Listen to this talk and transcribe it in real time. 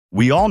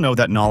We all know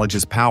that knowledge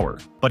is power,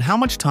 but how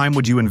much time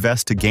would you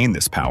invest to gain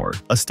this power?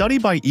 A study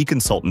by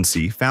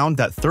eConsultancy found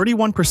that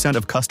 31%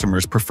 of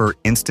customers prefer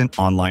instant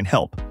online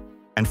help,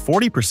 and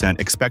 40%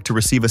 expect to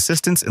receive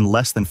assistance in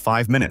less than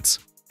 5 minutes.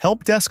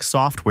 Help desk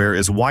software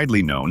is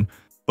widely known,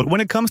 but when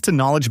it comes to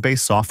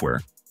knowledge-based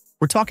software,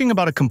 we're talking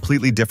about a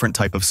completely different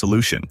type of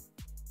solution.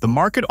 The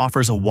market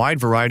offers a wide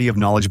variety of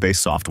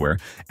knowledge-based software,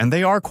 and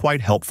they are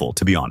quite helpful,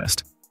 to be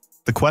honest.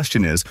 The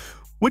question is,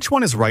 which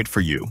one is right for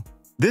you?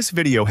 This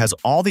video has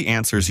all the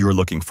answers you're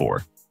looking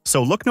for.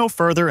 So look no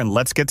further and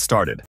let's get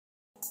started.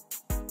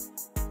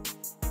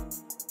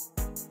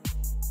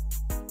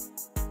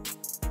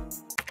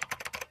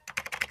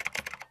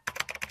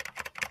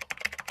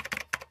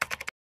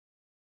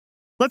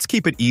 Let's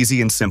keep it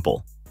easy and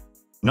simple.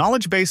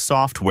 Knowledge-based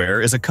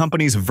software is a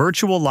company's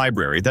virtual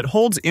library that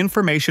holds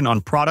information on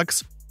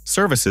products,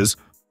 services,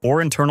 or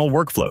internal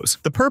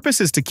workflows. The purpose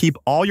is to keep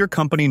all your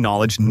company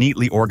knowledge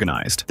neatly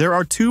organized. There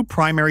are two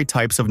primary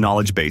types of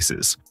knowledge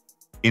bases: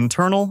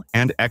 internal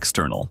and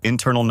external.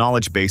 Internal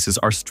knowledge bases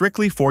are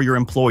strictly for your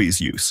employees'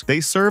 use. They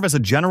serve as a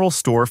general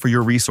store for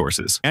your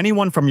resources.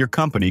 Anyone from your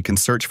company can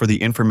search for the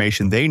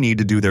information they need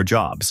to do their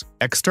jobs.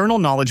 External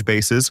knowledge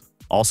bases,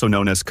 also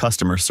known as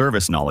customer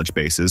service knowledge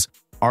bases,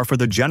 are for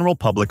the general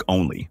public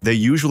only. They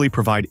usually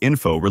provide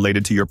info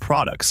related to your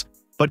products,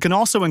 but can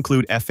also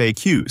include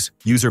FAQs,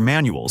 user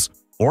manuals,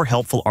 or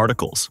helpful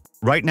articles.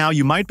 Right now,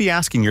 you might be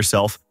asking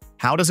yourself,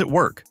 how does it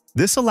work?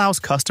 This allows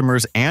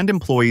customers and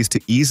employees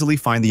to easily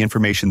find the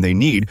information they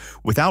need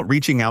without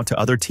reaching out to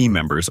other team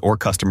members or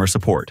customer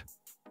support.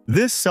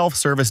 This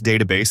self-service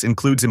database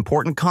includes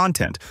important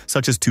content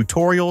such as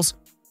tutorials,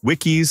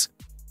 wikis,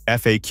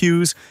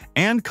 FAQs,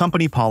 and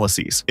company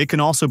policies. It can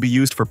also be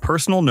used for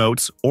personal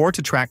notes or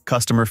to track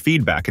customer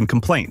feedback and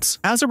complaints.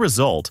 As a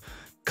result,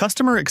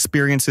 customer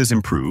experiences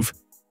improve,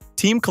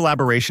 team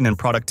collaboration and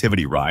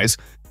productivity rise,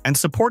 and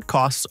support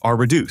costs are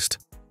reduced.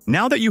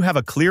 Now that you have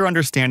a clear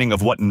understanding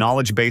of what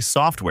knowledge-based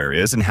software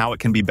is and how it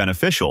can be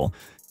beneficial,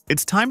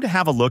 it's time to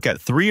have a look at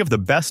 3 of the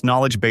best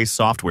knowledge-based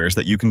softwares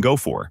that you can go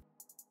for.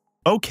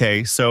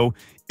 Okay, so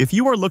if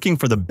you are looking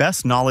for the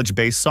best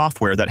knowledge-based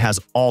software that has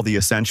all the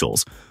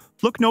essentials,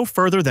 look no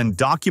further than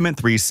Document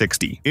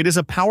 360. It is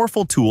a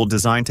powerful tool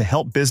designed to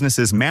help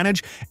businesses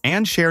manage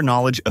and share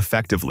knowledge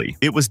effectively.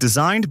 It was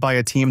designed by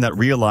a team that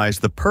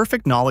realized the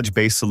perfect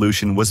knowledge-based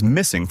solution was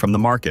missing from the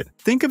market.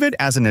 Think of it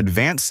as an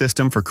advanced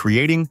system for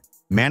creating,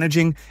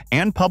 managing,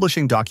 and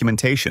publishing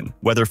documentation,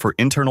 whether for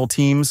internal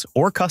teams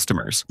or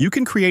customers. You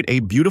can create a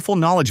beautiful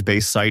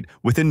knowledge-based site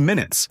within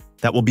minutes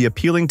that will be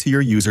appealing to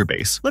your user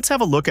base. Let's have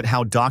a look at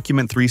how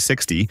Document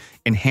 360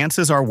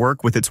 enhances our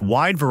work with its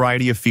wide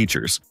variety of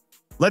features.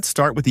 Let's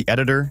start with the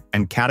editor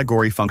and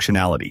category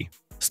functionality.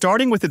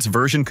 Starting with its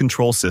version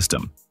control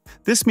system.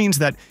 This means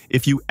that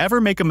if you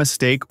ever make a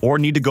mistake or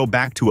need to go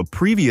back to a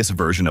previous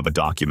version of a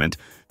document,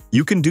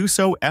 you can do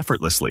so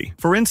effortlessly.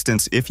 For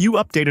instance, if you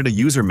updated a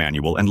user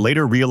manual and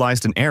later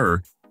realized an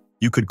error,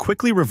 you could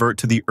quickly revert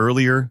to the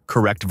earlier,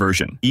 correct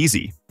version.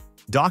 Easy.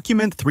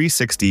 Document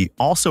 360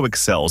 also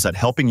excels at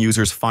helping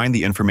users find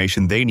the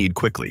information they need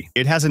quickly.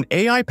 It has an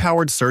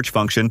AI-powered search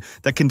function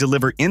that can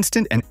deliver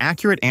instant and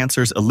accurate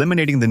answers,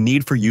 eliminating the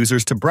need for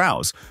users to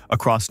browse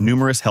across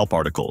numerous help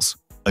articles.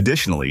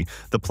 Additionally,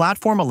 the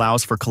platform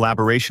allows for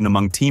collaboration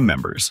among team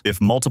members. If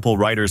multiple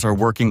writers are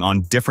working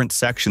on different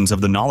sections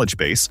of the knowledge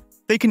base,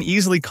 they can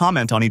easily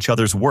comment on each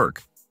other's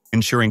work,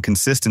 ensuring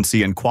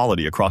consistency and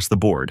quality across the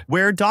board.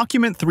 Where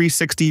Document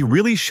 360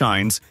 really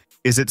shines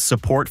is its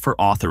support for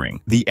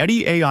authoring. The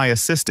Eddy AI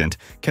assistant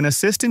can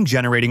assist in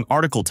generating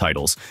article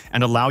titles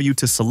and allow you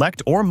to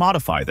select or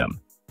modify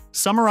them,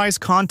 summarize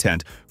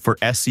content for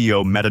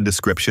SEO meta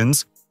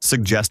descriptions,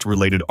 suggest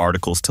related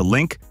articles to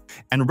link,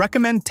 and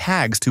recommend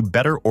tags to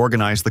better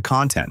organize the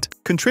content.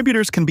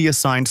 Contributors can be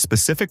assigned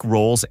specific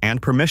roles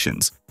and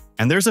permissions,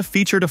 and there's a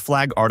feature to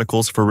flag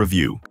articles for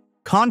review.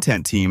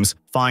 Content teams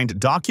find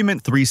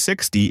Document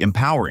 360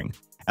 empowering,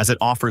 as it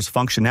offers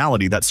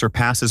functionality that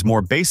surpasses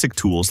more basic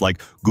tools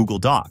like Google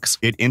Docs.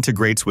 It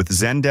integrates with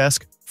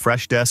Zendesk,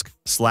 Freshdesk,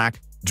 Slack,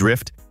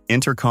 Drift,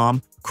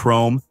 Intercom,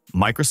 Chrome,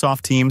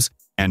 Microsoft Teams,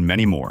 and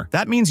many more.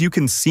 That means you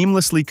can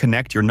seamlessly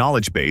connect your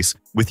knowledge base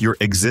with your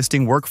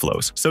existing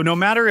workflows. So no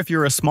matter if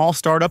you're a small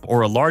startup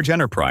or a large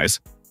enterprise,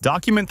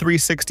 Document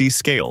 360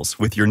 scales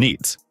with your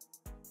needs.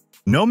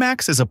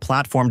 Nomax is a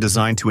platform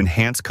designed to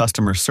enhance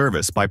customer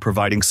service by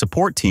providing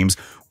support teams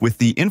with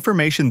the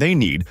information they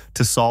need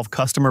to solve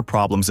customer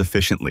problems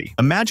efficiently.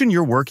 Imagine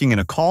you're working in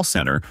a call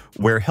center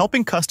where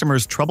helping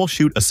customers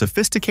troubleshoot a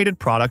sophisticated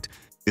product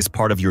is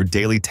part of your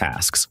daily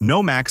tasks.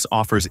 Nomax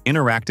offers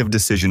interactive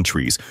decision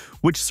trees,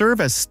 which serve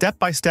as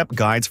step-by-step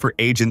guides for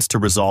agents to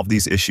resolve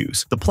these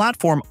issues. The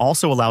platform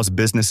also allows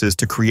businesses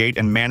to create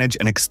and manage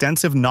an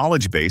extensive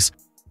knowledge base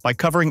by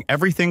covering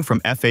everything from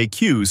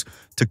FAQs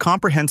to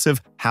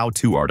comprehensive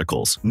how-to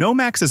articles.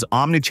 Nomax's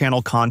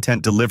omnichannel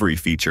content delivery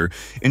feature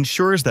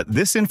ensures that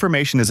this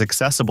information is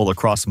accessible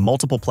across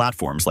multiple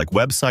platforms like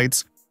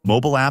websites,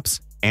 mobile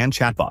apps, and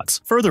chatbots.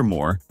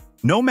 Furthermore,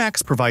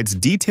 Nomax provides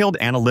detailed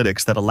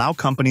analytics that allow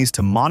companies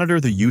to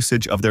monitor the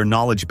usage of their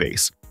knowledge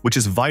base, which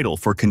is vital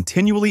for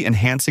continually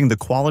enhancing the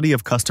quality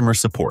of customer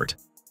support.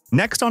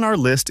 Next on our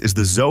list is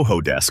the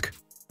Zoho Desk.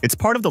 It's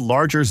part of the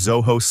larger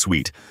Zoho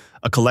suite,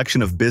 a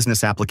collection of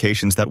business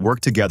applications that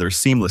work together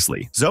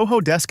seamlessly.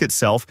 Zoho Desk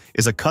itself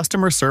is a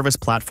customer service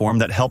platform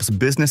that helps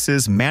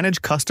businesses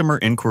manage customer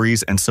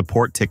inquiries and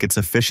support tickets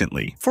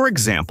efficiently. For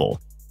example,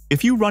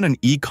 if you run an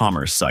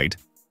e-commerce site,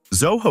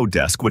 Zoho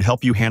Desk would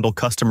help you handle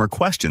customer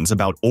questions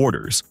about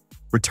orders,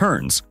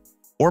 returns,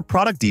 or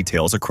product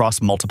details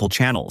across multiple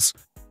channels,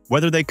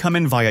 whether they come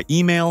in via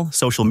email,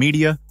 social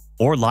media,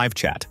 or live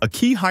chat. A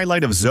key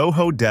highlight of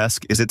Zoho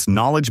Desk is its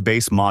knowledge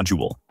base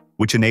module,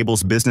 which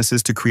enables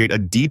businesses to create a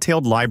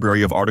detailed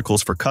library of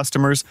articles for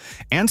customers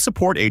and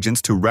support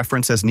agents to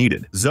reference as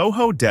needed.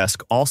 Zoho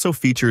Desk also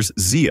features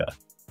Zia,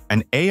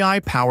 an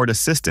AI-powered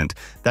assistant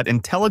that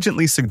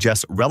intelligently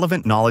suggests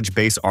relevant knowledge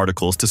base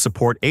articles to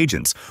support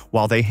agents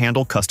while they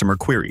handle customer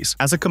queries.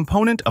 As a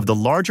component of the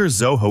larger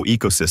Zoho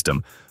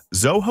ecosystem,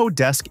 Zoho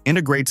Desk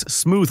integrates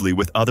smoothly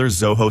with other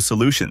Zoho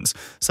solutions,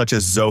 such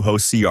as Zoho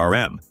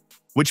CRM,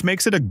 which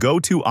makes it a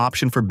go-to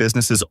option for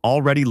businesses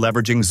already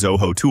leveraging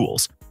Zoho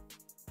tools.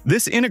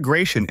 This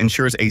integration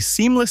ensures a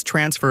seamless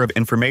transfer of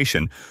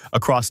information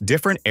across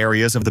different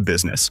areas of the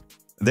business,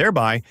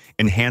 thereby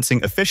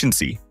enhancing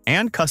efficiency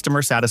and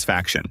customer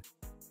satisfaction.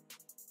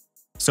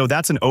 So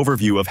that's an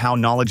overview of how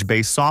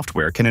knowledge-based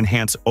software can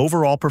enhance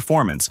overall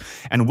performance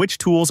and which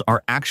tools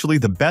are actually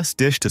the best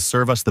dish to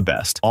serve us the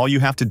best. All you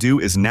have to do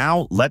is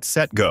now let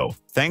set go.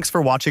 Thanks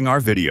for watching our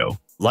video.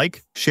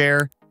 Like,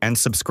 share, and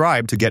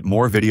subscribe to get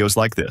more videos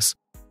like this.